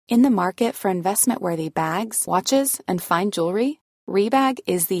In the market for investment-worthy bags, watches, and fine jewelry, Rebag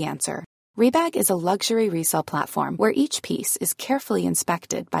is the answer. Rebag is a luxury resale platform where each piece is carefully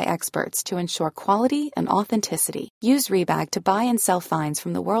inspected by experts to ensure quality and authenticity. Use Rebag to buy and sell finds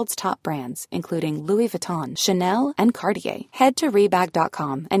from the world's top brands, including Louis Vuitton, Chanel, and Cartier. Head to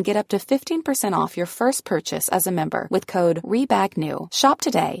Rebag.com and get up to 15% off your first purchase as a member with code REBAGNEW. Shop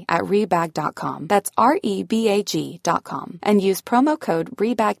today at Rebag.com. That's REBAG.com. And use promo code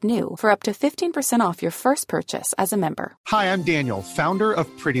REBAGNEW for up to 15% off your first purchase as a member. Hi, I'm Daniel, founder of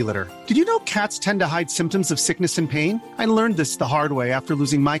Pretty Litter. Did you know cats tend to hide symptoms of sickness and pain? I learned this the hard way after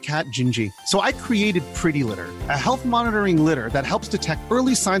losing my cat, Gingy. So I created Pretty Litter, a health monitoring litter that helps detect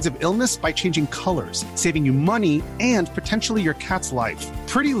early signs of illness by changing colors, saving you money and potentially your cat's life.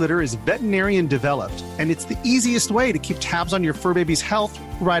 Pretty Litter is veterinarian developed, and it's the easiest way to keep tabs on your fur baby's health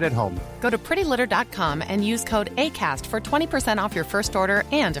right at home. Go to prettylitter.com and use code ACAST for 20% off your first order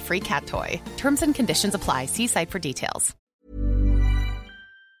and a free cat toy. Terms and conditions apply. See site for details.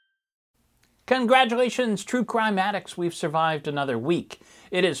 Congratulations, True Crime Addicts. We've survived another week.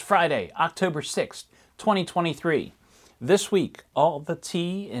 It is Friday, October 6th, 2023. This week, all the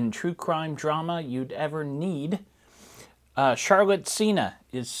tea in true crime drama you'd ever need. Charlotte Sena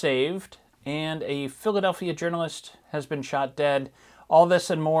is saved, and a Philadelphia journalist has been shot dead. All this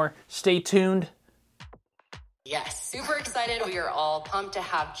and more. Stay tuned. Yes, super excited. We are all pumped to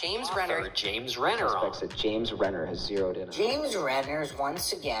have James Renner. James Renner on. That James Renner has zeroed in on. James Renner's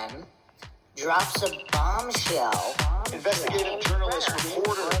once again drops a bombshell. Investigative journalist,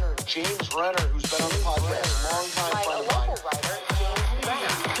 reporter, James Renner, who's been on the podcast, long-time friend of mine.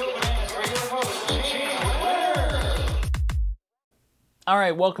 All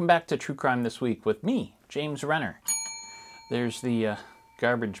right, welcome back to True Crime This Week with me, James Renner. There's the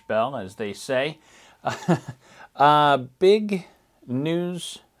garbage bell, as they say. Big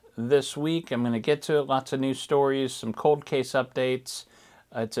news this week. I'm going to get to it. Lots of news stories, some cold case updates.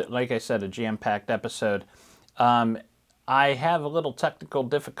 It's, like I said, a jam-packed episode. I have a little technical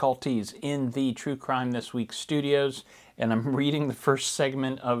difficulties in the True Crime This Week studios, and I'm reading the first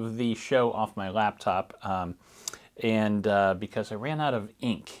segment of the show off my laptop, because I ran out of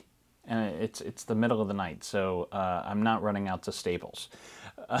ink. And it's the middle of the night, so I'm not running out to Staples.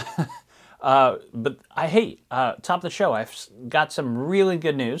 But top of the show, I've got some really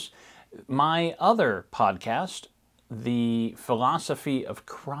good news. My other podcast, The Philosophy of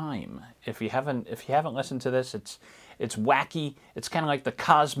Crime. If you haven't listened to this, it's wacky. It's kind of like the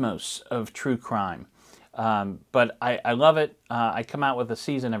cosmos of true crime. But I love it. I come out with a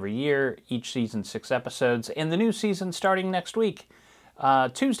season every year. Each season 6 episodes, and the new season starting next week,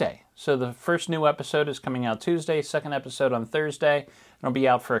 Tuesday. So the first new episode is coming out Tuesday. Second episode on Thursday. It'll be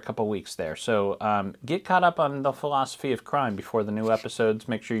out for a couple weeks there. So get caught up on The Philosophy of Crime before the new episodes.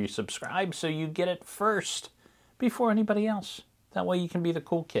 Make sure you subscribe so you get it first before anybody else. That way you can be the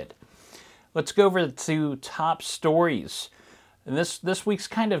cool kid. Let's go over to top stories. And this week's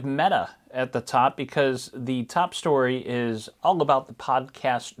kind of meta at the top because the top story is all about the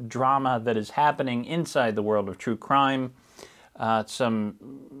podcast drama that is happening inside the world of true crime. I'm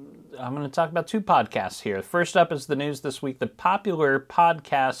going to talk about 2 podcasts here. First up is the news this week. The popular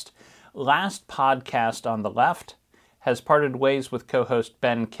podcast Last Podcast on the Left has parted ways with co-host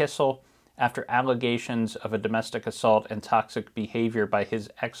Ben Kissel after allegations of a domestic assault and toxic behavior by his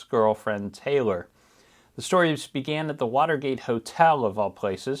ex-girlfriend Taylor. The stories began at the Watergate Hotel, of all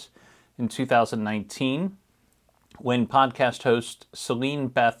places, in 2019, when podcast host Celine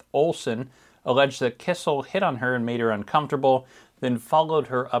Beth Olson alleged that Kissel hit on her and made her uncomfortable, then followed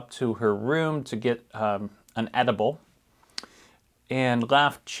her up to her room to get an edible, and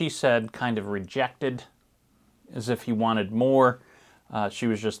left, she said, kind of rejected, as if he wanted more. She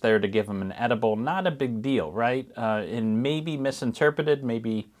was just there to give him an edible. Not a big deal, right? And maybe misinterpreted,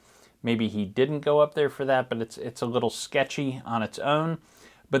 maybe he didn't go up there for that, but it's a little sketchy on its own.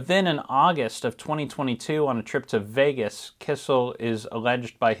 But then in August of 2022, on a trip to Vegas, Kissel is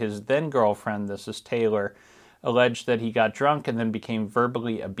alleged by his then-girlfriend, this is Taylor, alleged that he got drunk and then became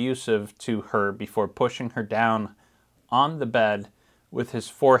verbally abusive to her before pushing her down on the bed with his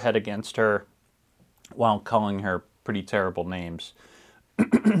forehead against her while calling her pretty terrible names.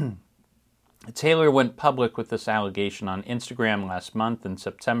 Taylor went public with this allegation on Instagram last month in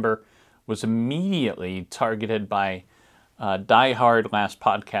September, was immediately targeted by diehard Last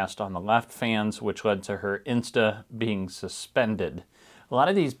Podcast on the Left fans, which led to her Insta being suspended. A lot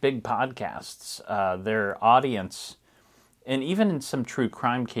of these big podcasts, their audience, and even in some true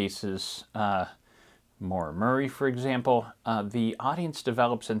crime cases, Maura Murray, for example, the audience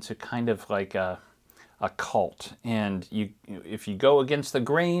develops into kind of like a a cult. And if you go against the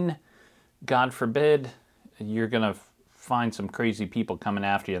grain, God forbid, you're going to find some crazy people coming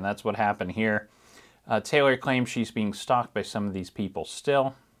after you. And that's what happened here. Taylor claims she's being stalked by some of these people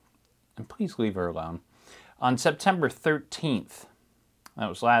still. And please leave her alone. On September 13th, that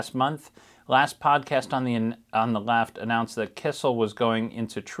was last month, Last Podcast on the Left announced that Kissel was going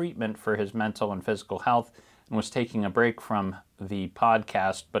into treatment for his mental and physical health and was taking a break from the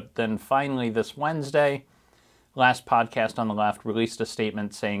podcast. But then finally this Wednesday, Last Podcast on the Left released a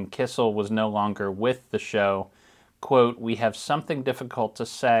statement saying Kissel was no longer with the show. Quote, "We have something difficult to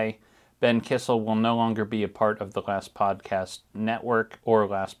say. Ben Kissel will no longer be a part of the Last Podcast Network or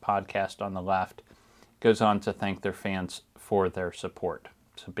Last Podcast on the Left." Goes on to thank their fans for their support.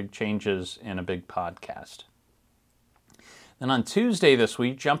 So big changes in a big podcast. Then on Tuesday this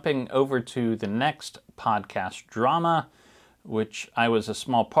week, jumping over to the next podcast drama, which I was a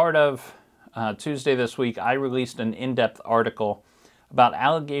small part of, Tuesday this week, I released an in-depth article about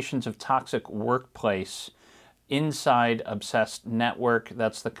allegations of toxic workplace inside Obsessed Network.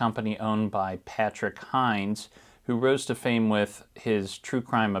 That's the company owned by Patrick Hines, who rose to fame with his True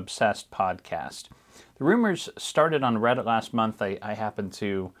Crime Obsessed podcast. The rumors started on Reddit last month. I happened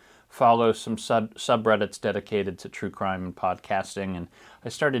to follow some subreddits dedicated to true crime and podcasting, and I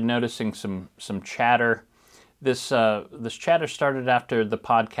started noticing some chatter. This chatter started after the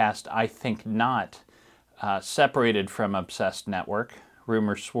podcast I Think Not separated from Obsessed Network.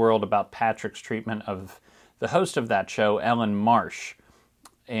 Rumors swirled about Patrick's treatment of the host of that show, Ellen Marsh,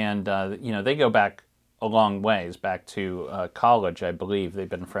 and they go back a long ways, back to college, I believe. They've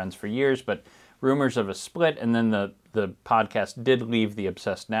been friends for years, but rumors of a split, and then the podcast did leave the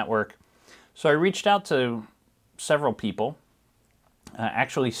Obsessed Network. So I reached out to several people,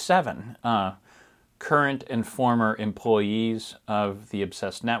 actually 7 current and former employees of the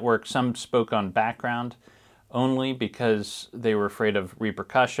Obsessed Network. Some spoke on background only because they were afraid of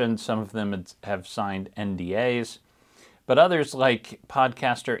repercussions. Some of them have signed NDAs. But others, like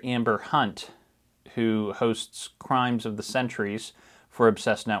podcaster Amber Hunt, who hosts Crimes of the Centuries for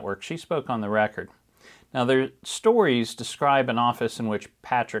Obsessed Network, she spoke on the record. Now, their stories describe an office in which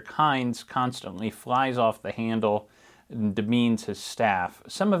Patrick Hines constantly flies off the handle and demeans his staff.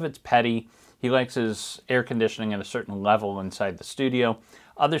 Some of it's petty. He likes his air conditioning at a certain level inside the studio.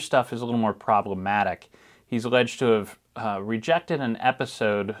 Other stuff is a little more problematic. He's alleged to have rejected an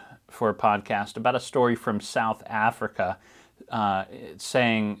episode for a podcast about a story from South Africa,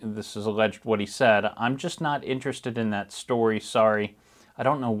 saying, this is alleged what he said, "I'm just not interested in that story, sorry. I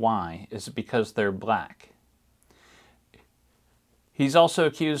don't know why. Is it because they're black?" He's also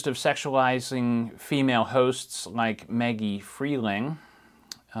accused of sexualizing female hosts like Maggie Freeling.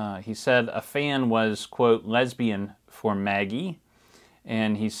 He said a fan was, quote, lesbian for Maggie,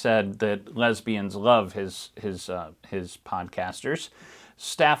 and he said that lesbians love his podcasters.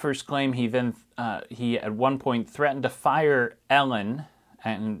 Staffers claim he at one point threatened to fire Ellen,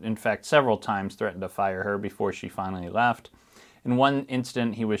 and in fact several times threatened to fire her before she finally left. In one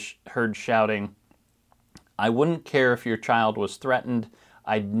incident, he was heard shouting, "I wouldn't care if your child was threatened.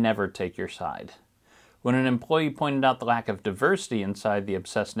 I'd never take your side." When an employee pointed out the lack of diversity inside the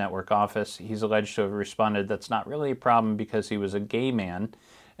Obsessed Network office, he's alleged to have responded that's not really a problem because he was a gay man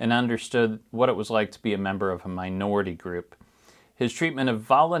and understood what it was like to be a member of a minority group. His treatment of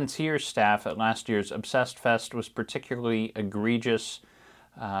volunteer staff at last year's Obsessed Fest was particularly egregious.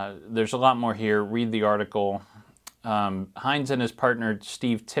 There's a lot more here. Read the article. Hines and his partner,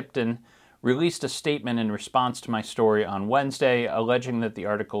 Steve Tipton, released a statement in response to my story on Wednesday, alleging that the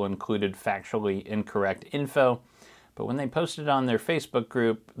article included factually incorrect info. But when they posted it on their Facebook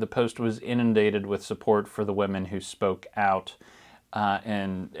group, the post was inundated with support for the women who spoke out.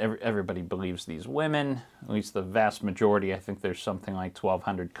 And everybody believes these women, at least the vast majority. I think there's something like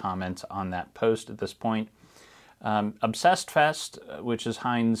 1,200 comments on that post at this point. Obsessed Fest, which is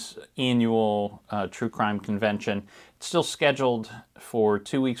Hines' annual true crime convention, it's still scheduled for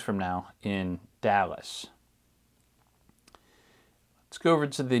 2 weeks from now in Dallas. Let's go over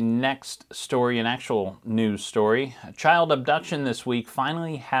to the next story, an actual news story. A child abduction this week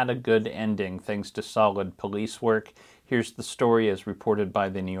finally had a good ending thanks to solid police work. Here's the story as reported by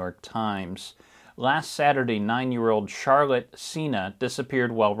the New York Times. Last Saturday, 9-year-old Charlotte Cena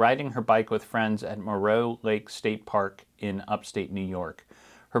disappeared while riding her bike with friends at Moreau Lake State Park in upstate New York.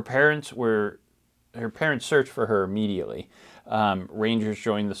 Her parents searched for her immediately. Rangers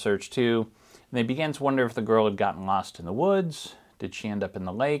joined the search too. And they began to wonder if the girl had gotten lost in the woods. Did she end up in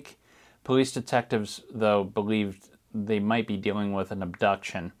the lake? Police detectives, though, believed they might be dealing with an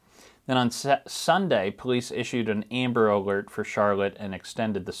abduction. Then on Sunday, police issued an Amber Alert for Charlotte and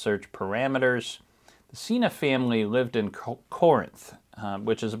extended the search parameters. The Cena family lived in Corinth,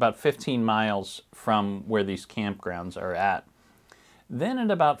 which is about 15 miles from where these campgrounds are at. Then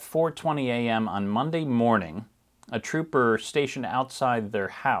at about 4:20 a.m. on Monday morning, a trooper stationed outside their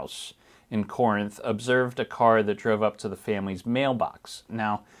house in Corinth observed a car that drove up to the family's mailbox.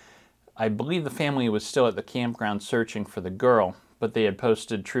 Now, I believe the family was still at the campground searching for the girl, but they had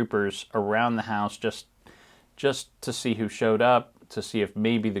posted troopers around the house just to see who showed up, to see if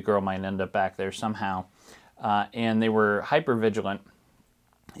maybe the girl might end up back there somehow. And they were hyper-vigilant.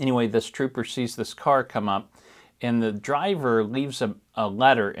 Anyway, this trooper sees this car come up, and the driver leaves a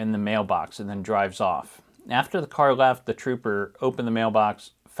letter in the mailbox and then drives off. After the car left, the trooper opened the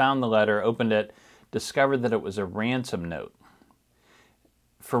mailbox, found the letter, opened it, discovered that it was a ransom note.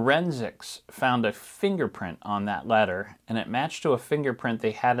 Forensics found a fingerprint on that letter, and it matched to a fingerprint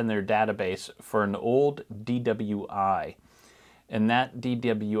they had in their database for an old DWI. And that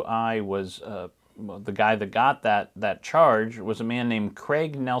DWI was, the guy that got that charge was a man named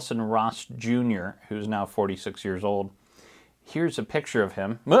Craig Nelson Ross Jr., who's now 46 years old. Here's a picture of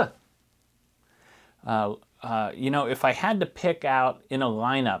him. If I had to pick out in a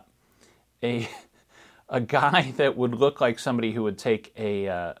lineup a guy that would look like somebody who would take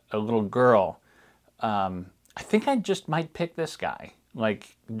a little girl, I think I just might pick this guy.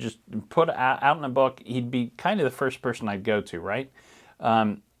 Like, just put out in a book, he'd be kind of the first person I'd go to, right?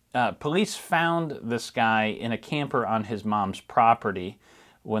 Police found this guy in a camper on his mom's property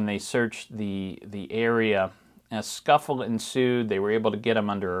when they searched the area. A scuffle ensued. They were able to get him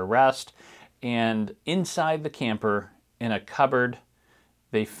under arrest. And inside the camper, in a cupboard,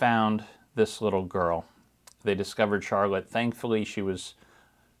 they found this little girl. They discovered Charlotte. Thankfully, she was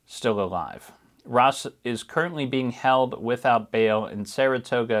still alive. Ross is currently being held without bail in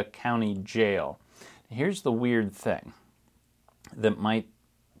Saratoga County Jail. Here's the weird thing that might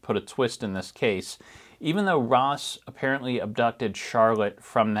put a twist in this case. Even though Ross apparently abducted Charlotte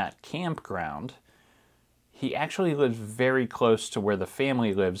from that campground, he actually lives very close to where the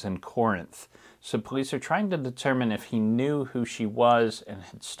family lives in Corinth. So police are trying to determine if he knew who she was and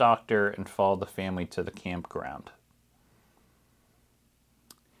had stalked her and followed the family to the campground.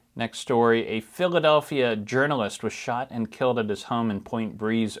 Next story, a Philadelphia journalist was shot and killed at his home in Point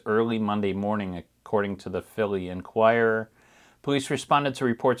Breeze early Monday morning, according to the Philly Inquirer. Police responded to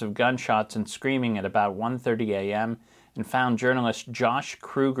reports of gunshots and screaming at about 1:30 a.m. and found journalist Josh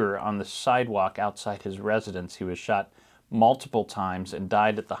Kruger on the sidewalk outside his residence. He was shot multiple times and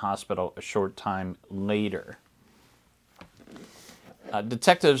died at the hospital a short time later.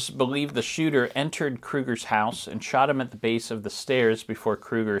 Detectives believe the shooter entered Kruger's house and shot him at the base of the stairs before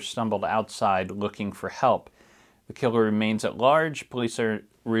Kruger stumbled outside looking for help. The killer remains at large. Police are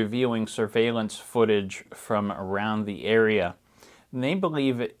reviewing surveillance footage from around the area. And they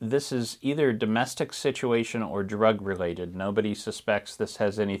believe this is either a domestic situation or drug-related. Nobody suspects this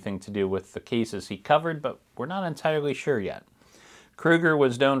has anything to do with the cases he covered, but we're not entirely sure yet. Kruger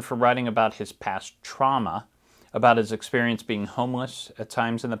was known for writing about his past trauma, about his experience being homeless at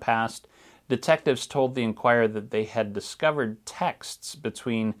times in the past. Detectives told the Inquirer that they had discovered texts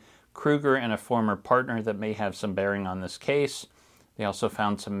between Kruger and a former partner that may have some bearing on this case. They also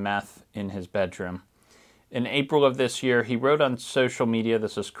found some meth in his bedroom. In April of this year, he wrote on social media,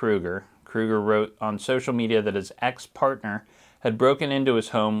 this is Kruger. Kruger wrote on social media that his ex-partner had broken into his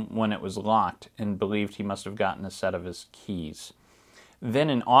home when it was locked and believed he must have gotten a set of his keys. Then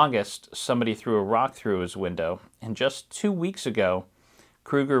in August, somebody threw a rock through his window, and just 2 weeks ago,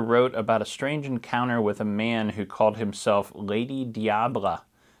 Kruger wrote about a strange encounter with a man who called himself Lady Diabla,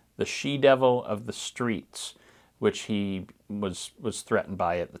 the she-devil of the streets, which he was threatened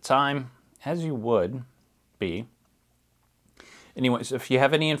by at the time, as you would be. Anyways, if you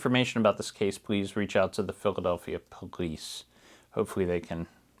have any information about this case, please reach out to the Philadelphia police. Hopefully they can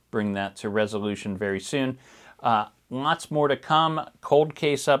bring that to resolution very soon. Lots more to come. Cold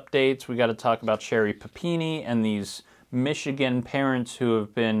case updates. We got to talk about Sherry Papini and these Michigan parents who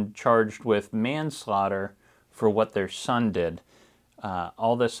have been charged with manslaughter for what their son did.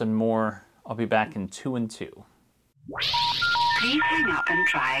 All this and more. I'll be back in 2 and 2. Please hang up and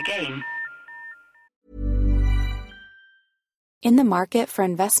try again. In the market for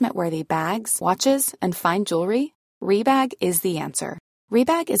investment-worthy bags, watches, and fine jewelry, Rebag is the answer.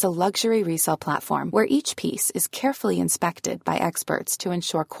 Rebag is a luxury resale platform where each piece is carefully inspected by experts to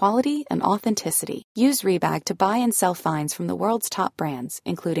ensure quality and authenticity. Use Rebag to buy and sell finds from the world's top brands,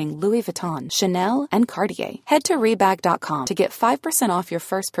 including Louis Vuitton, Chanel, and Cartier. Head to Rebag.com to get 5% off your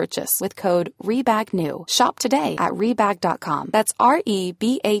first purchase with code REBAGNEW. Shop today at Rebag.com. That's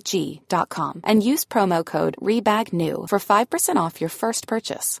REBAG.com. And use promo code REBAGNEW for 5% off your first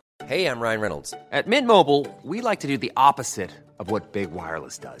purchase. Hey, I'm Ryan Reynolds. At Mint Mobile, we like to do the opposite of what Big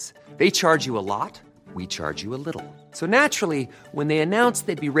Wireless does. They charge you a lot, we charge you a little. So naturally, when they announced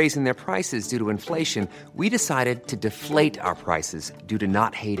they'd be raising their prices due to inflation, we decided to deflate our prices due to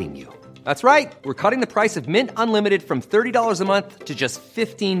not hating you. That's right. We're cutting the price of Mint Unlimited from $30 a month to just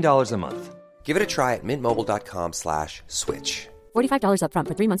 $15 a month. Give it a try at mintmobile.com/switch. $45 up front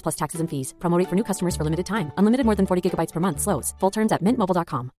for 3 months plus taxes and fees. Promo rate for new customers for limited time. Unlimited more than 40 gigabytes per month. Slows full terms at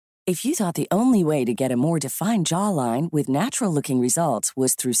mintmobile.com. If you thought the only way to get a more defined jawline with natural-looking results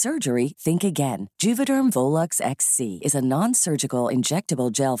was through surgery, think again. Juvederm Volux XC is a non-surgical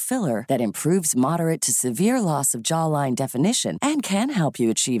injectable gel filler that improves moderate to severe loss of jawline definition and can help you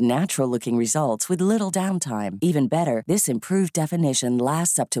achieve natural-looking results with little downtime. Even better, this improved definition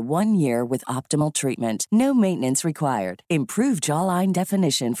lasts up to 1 year with optimal treatment. No maintenance required. Improve jawline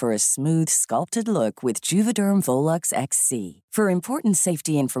definition for a smooth, sculpted look with Juvederm Volux XC. For important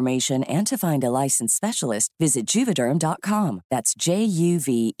safety information and to find a licensed specialist, visit Juvederm.com. That's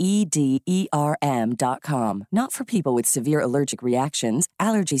JUVEDERM.com. Not for people with severe allergic reactions,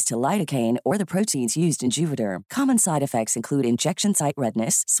 allergies to lidocaine, or the proteins used in Juvederm. Common side effects include injection site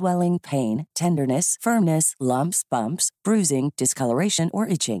redness, swelling, pain, tenderness, firmness, lumps, bumps, bruising, discoloration, or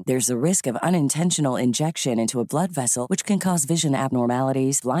itching. There's a risk of unintentional injection into a blood vessel, which can cause vision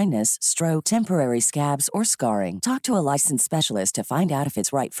abnormalities, blindness, stroke, temporary scabs, or scarring. Talk to a licensed specialist to find out if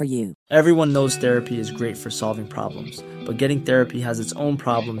it's right for you. Everyone knows therapy is great for solving problems, but getting therapy has its own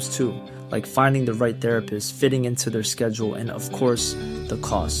problems too, like finding the right therapist, fitting into their schedule, and of course, the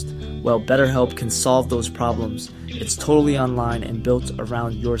cost. Well, BetterHelp can solve those problems. It's totally online and built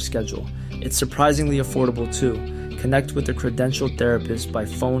around your schedule. It's surprisingly affordable too. Connect with a credentialed therapist by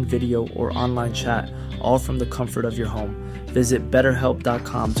phone, video, or online chat, all from the comfort of your home. Visit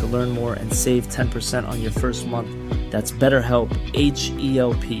BetterHelp.com to learn more and save 10% on your first month. That's BetterHelp,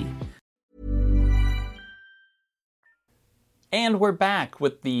 H-E-L-P. And we're back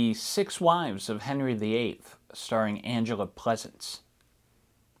with the 6 Wives of Henry VIII, starring Angela Pleasance.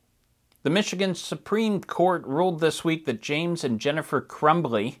 The Michigan Supreme Court ruled this week that James and Jennifer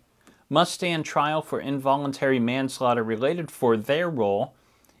Crumbley must stand trial for involuntary manslaughter related for their role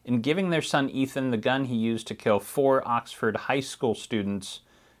in giving their son Ethan the gun he used to kill 4 Oxford high school students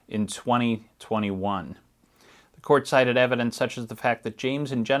in 2021. The court cited evidence such as the fact that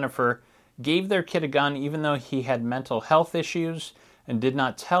James and Jennifer gave their kid a gun even though he had mental health issues and did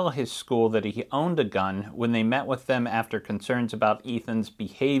not tell his school that he owned a gun when they met with them after concerns about Ethan's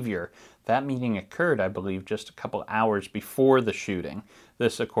behavior. That meeting occurred, I believe, just a couple hours before the shooting.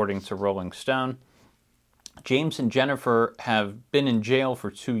 This according to Rolling Stone. James and Jennifer have been in jail for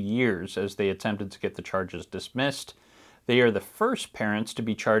 2 years as they attempted to get the charges dismissed. They are the first parents to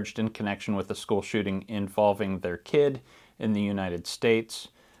be charged in connection with a school shooting involving their kid in the United States.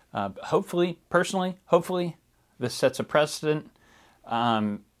 Hopefully, this sets a precedent.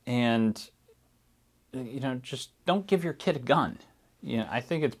 And, just don't give your kid a gun. I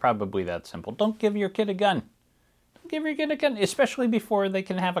think it's probably that simple. Don't give your kid a gun. Don't give your kid a gun, especially before they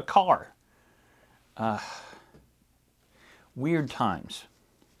can have a car. Weird times.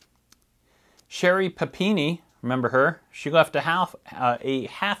 Sherry Papini, remember her? She left a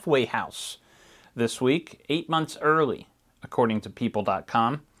halfway house this week, 8 months early, according to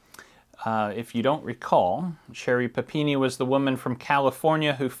People.com. If you don't recall, Sherry Papini was the woman from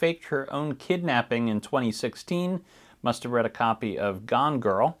California who faked her own kidnapping in 2016. Must have read a copy of Gone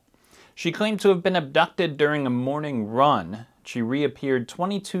Girl. She claimed to have been abducted during a morning run. She reappeared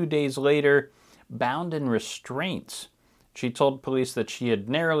 22 days later, bound in restraints. She told police that she had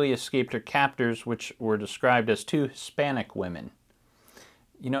narrowly escaped her captors, which were described as 2 Hispanic women.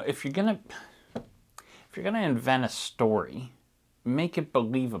 If you're gonna invent a story, make it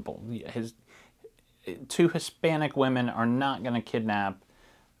believable. 2 Hispanic women are not going to kidnap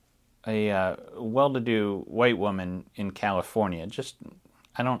a well-to-do white woman in California. If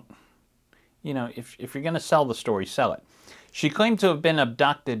you're going to sell the story, sell it. She claimed to have been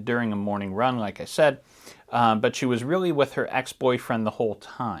abducted during a morning run, like I said, but she was really with her ex-boyfriend the whole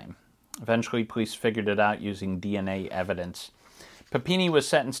time. Eventually, police figured it out using DNA evidence. Papini was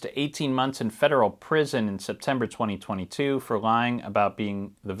sentenced to 18 months in federal prison in September 2022 for lying about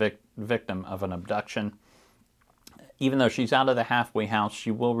being the victim of an abduction. Even though she's out of the halfway house, she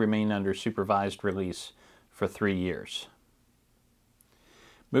will remain under supervised release for 3 years.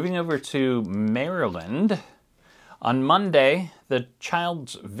 Moving over to Maryland. On Monday, the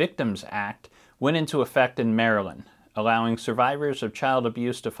Child Victims Act went into effect in Maryland, allowing survivors of child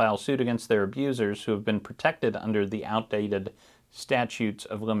abuse to file suit against their abusers who have been protected under the outdated statutes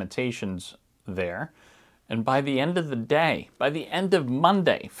of limitations there. And by the end of the day, by the end of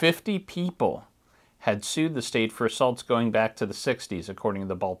Monday, 50 people had sued the state for assaults going back to the 60s, according to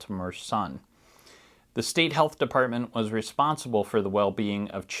the Baltimore Sun. The state health department was responsible for the well-being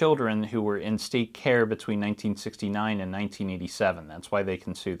of children who were in state care between 1969 and 1987. That's why they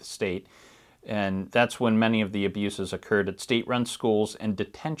can sue the state. And that's when many of the abuses occurred at state-run schools and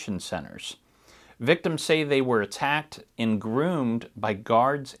detention centers. Victims say they were attacked and groomed by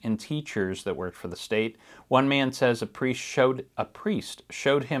guards and teachers that worked for the state. One man says a priest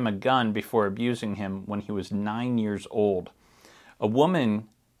showed him a gun before abusing him when he was 9 years old. A woman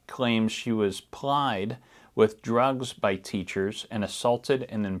claims she was plied with drugs by teachers and assaulted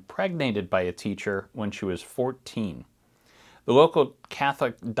and impregnated by a teacher when she was 14. The local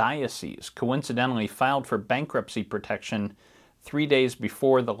Catholic diocese coincidentally filed for bankruptcy protection 3 days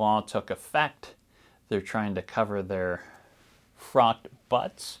before the law took effect. They're trying to cover their frocked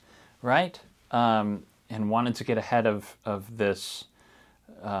butts, right? And wanted to get ahead of this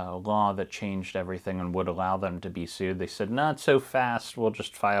law that changed everything and would allow them to be sued. They said, not so fast, we'll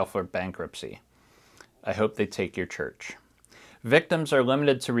just file for bankruptcy. I hope they take your church. Victims are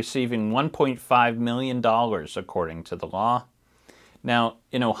limited to receiving $1.5 million, according to the law. Now,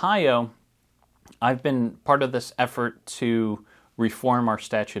 in Ohio, I've been part of this effort to reform our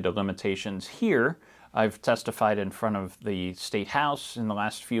statute of limitations here. I've testified in front of the State House in the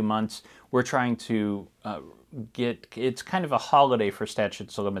last few months. We're trying to it's kind of a holiday for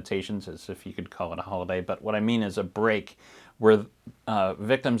statutes of limitations, as if you could call it a holiday, but what I mean is a break where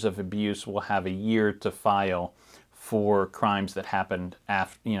victims of abuse will have a year to file for crimes that happened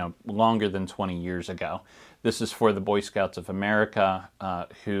longer than 20 years ago. This is for the Boy Scouts of America,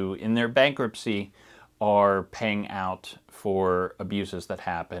 who in their bankruptcy are paying out for abuses that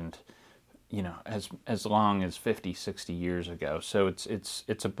happened as long as 50, 60 years ago. So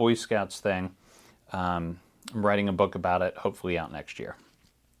it's a Boy Scouts thing. I'm writing a book about it, hopefully out next year.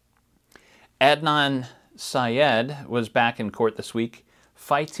 Adnan Syed was back in court this week,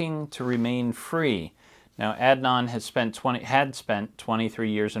 fighting to remain free. Now, Adnan had spent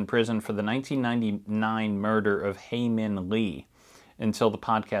 23 years in prison for the 1999 murder of Hae Min Lee, until the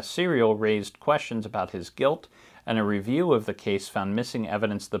podcast Serial raised questions about his guilt, and a review of the case found missing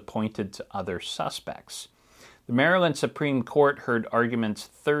evidence that pointed to other suspects. The Maryland Supreme Court heard arguments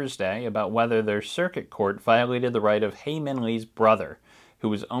Thursday about whether their circuit court violated the right of Hae Min Lee's brother, who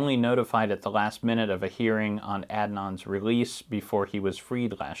was only notified at the last minute of a hearing on Adnan's release before he was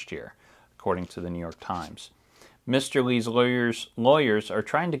freed last year, according to the New York Times. Mr. Lee's lawyers are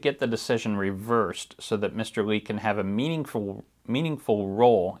trying to get the decision reversed so that Mr. Lee can have a meaningful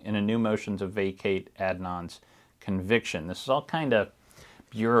role in a new motion to vacate Adnan's conviction. This is all kind of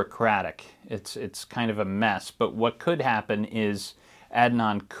bureaucratic. It's kind of a mess, but what could happen is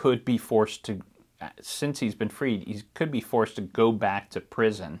Adnan could be forced to, since he's been freed, he could be forced to go back to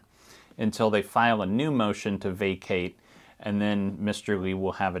prison until they file a new motion to vacate, and then Mr. Lee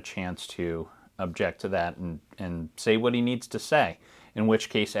will have a chance to object to that and say what he needs to say, in which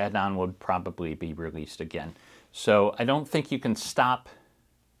case Adnan would probably be released again. So I don't think you can stop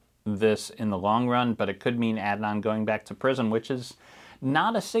this in the long run, but it could mean Adnan going back to prison, which is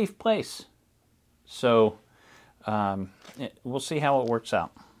not a safe place. So we'll see how it works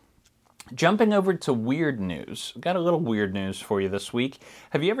out. Jumping over to weird news. We've got a little weird news for you this week.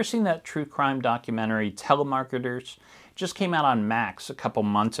 Have you ever seen that true crime documentary, Telemarketers? It just came out on Max a couple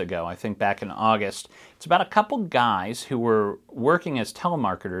months ago, I think back in August. It's about a couple guys who were working as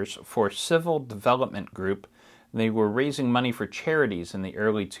telemarketers for a civil development group. They were raising money for charities in the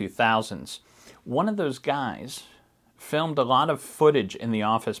early 2000s. One of those guys filmed a lot of footage in the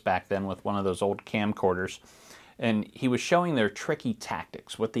office back then with one of those old camcorders, and he was showing their tricky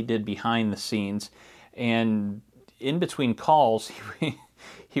tactics, what they did behind the scenes. And in between calls,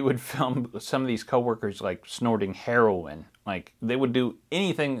 he would film some of these coworkers like snorting heroin. Like they would do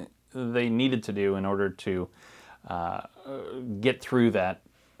anything they needed to do in order to get through that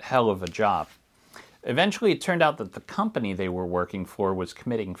hell of a job. Eventually, it turned out that the company they were working for was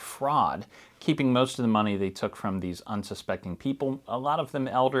committing fraud, keeping most of the money they took from these unsuspecting people, a lot of them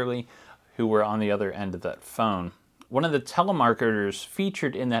elderly, who were on the other end of that phone. One of the telemarketers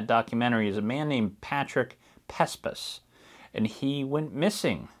featured in that documentary is a man named Patrick Pespis, and he went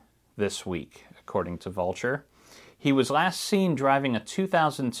missing this week, according to Vulture. He was last seen driving a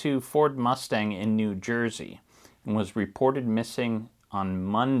 2002 Ford Mustang in New Jersey and was reported missing on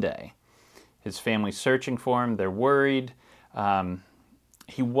Monday. His family's searching for him. They're worried.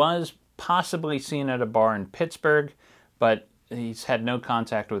 He was possibly seen at a bar in Pittsburgh, but he's had no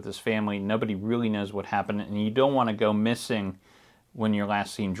contact with his family. Nobody really knows what happened, and you don't want to go missing when you're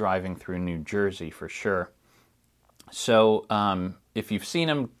last seen driving through New Jersey for sure. So if you've seen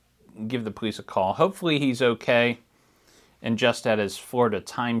him, give the police a call. Hopefully he's okay and just at his Florida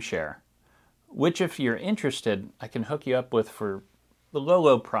timeshare, which if you're interested, I can hook you up with for the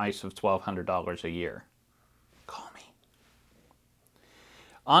low price of $1,200 a year. Call me.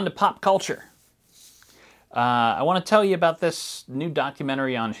 On to pop culture. I want to tell you about this new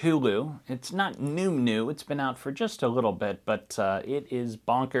documentary on Hulu. It's not new. It's been out for just a little bit, but it is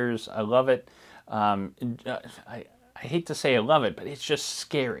bonkers. I love it. I hate to say I love it, but it's just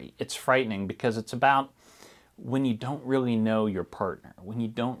scary. It's frightening because it's about when you don't really know your partner, when you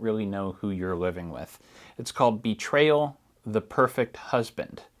don't really know who you're living with. It's called Betrayal: The Perfect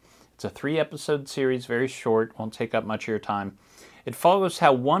Husband. It's a 3-episode series, very short, won't take up much of your time. It follows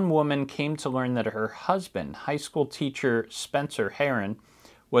how one woman came to learn that her husband, high school teacher Spencer Heron,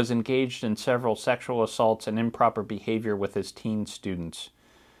 was engaged in several sexual assaults and improper behavior with his teen students.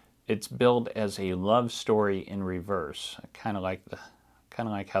 It's billed as a love story in reverse. I kind of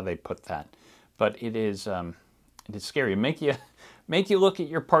like how they put that, but it is scary. Make you look at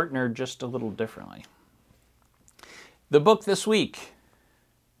your partner just a little differently. The book this week,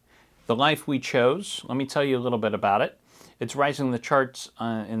 The Life We Chose. Let me tell you a little bit about it. It's rising the charts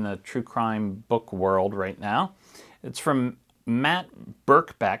in the true crime book world right now. It's from Matt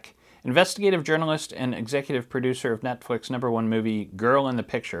Birkbeck, investigative journalist and executive producer of Netflix #1 movie Girl in the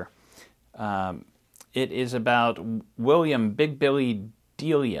Picture. It is about William Big Billy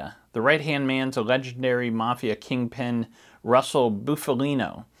Delia, the right-hand man to legendary mafia kingpin Russell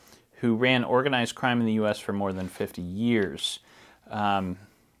Bufalino, who ran organized crime in the U.S. for more than 50 years.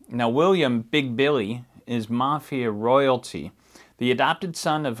 Now, William Big Billy is mafia royalty, the adopted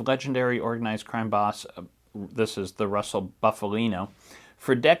son of legendary organized crime boss, this is the Russell Bufalino.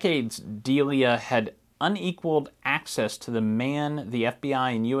 For decades, Delia had unequaled access to the man the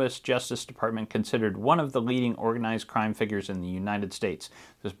FBI and U.S. Justice Department considered one of the leading organized crime figures in the United States.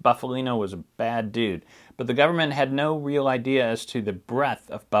 This Bufalino was a bad dude, but the government had no real idea as to the breadth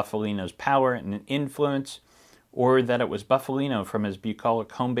of Bufalino's power and influence, or that it was Bufalino from his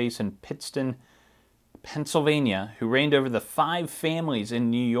bucolic home base in Pittston, Pennsylvania, who reigned over the 5 families in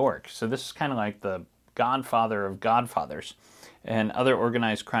New York. So this is kind of like the godfather of godfathers and other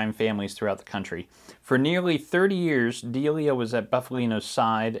organized crime families throughout the country. For nearly 30 years, Delia was at Bufalino's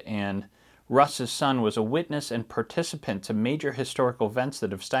side, and Russ's son was a witness and participant to major historical events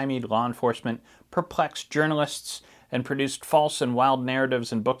that have stymied law enforcement, perplexed journalists, and produced false and wild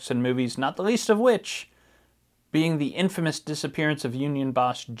narratives in books and movies, not the least of which being the infamous disappearance of union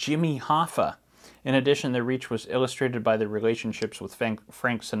boss Jimmy Hoffa. In addition, their reach was illustrated by their relationships with Frank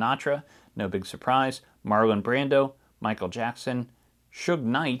Sinatra, no big surprise, Marlon Brando, Michael Jackson, Suge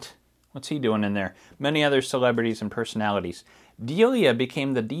Knight, what's he doing in there? Many other celebrities and personalities. Delia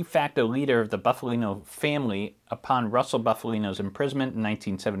became the de facto leader of the Bufalino family upon Russell Bufalino's imprisonment in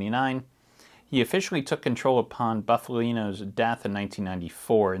 1979. He officially took control upon Bufalino's death in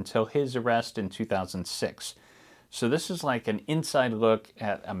 1994 until his arrest in 2006. So this is like an inside look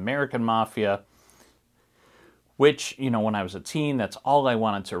at American Mafia, which, when I was a teen, that's all I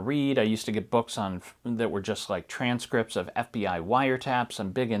wanted to read. I used to get books that were just like transcripts of FBI wiretaps.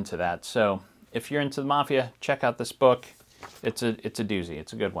 I'm big into that. So if you're into the Mafia, check out this book. It's a doozy.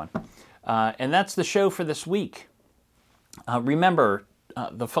 It's a good one. And that's the show for this week. Remember,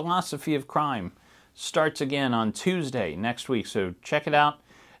 The Philosophy of Crime starts again on Tuesday next week. So check it out.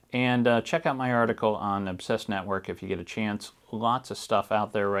 And check out my article on Obsessed Network if you get a chance. Lots of stuff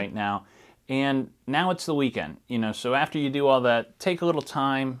out there right now. And now it's the weekend, so after you do all that, take a little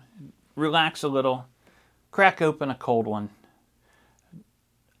time, relax a little, crack open a cold one,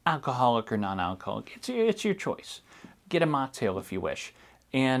 alcoholic or non-alcoholic, it's your choice. Get a mocktail if you wish.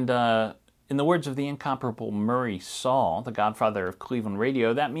 And in the words of the incomparable Murray Saul, the godfather of Cleveland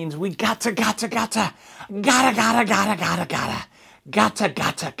radio, that means we gotta get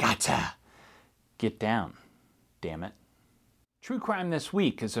down, damn it. True Crime This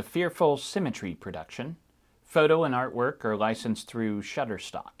Week is a Fearful Symmetry production. Photo and artwork are licensed through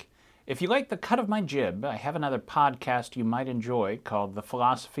Shutterstock. If you like the cut of my jib, I have another podcast you might enjoy called The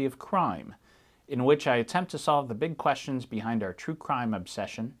Philosophy of Crime, in which I attempt to solve the big questions behind our true crime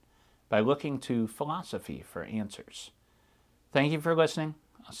obsession by looking to philosophy for answers. Thank you for listening.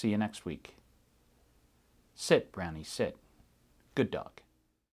 I'll see you next week. Sit, Brownie, sit. Good dog.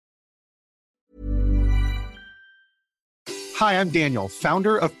 Hi, I'm Daniel,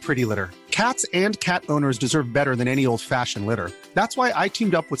 founder of Pretty Litter. Cats and cat owners deserve better than any old-fashioned litter. That's why I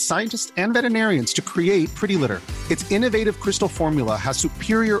teamed up with scientists and veterinarians to create Pretty Litter. Its innovative crystal formula has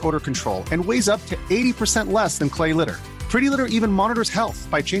superior odor control and weighs up to 80% less than clay litter. Pretty Litter even monitors health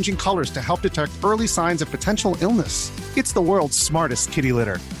by changing colors to help detect early signs of potential illness. It's the world's smartest kitty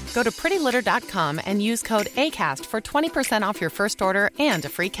litter. Go to prettylitter.com and use code ACAST for 20% off your first order and a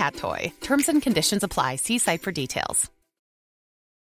free cat toy. Terms and conditions apply. See site for details.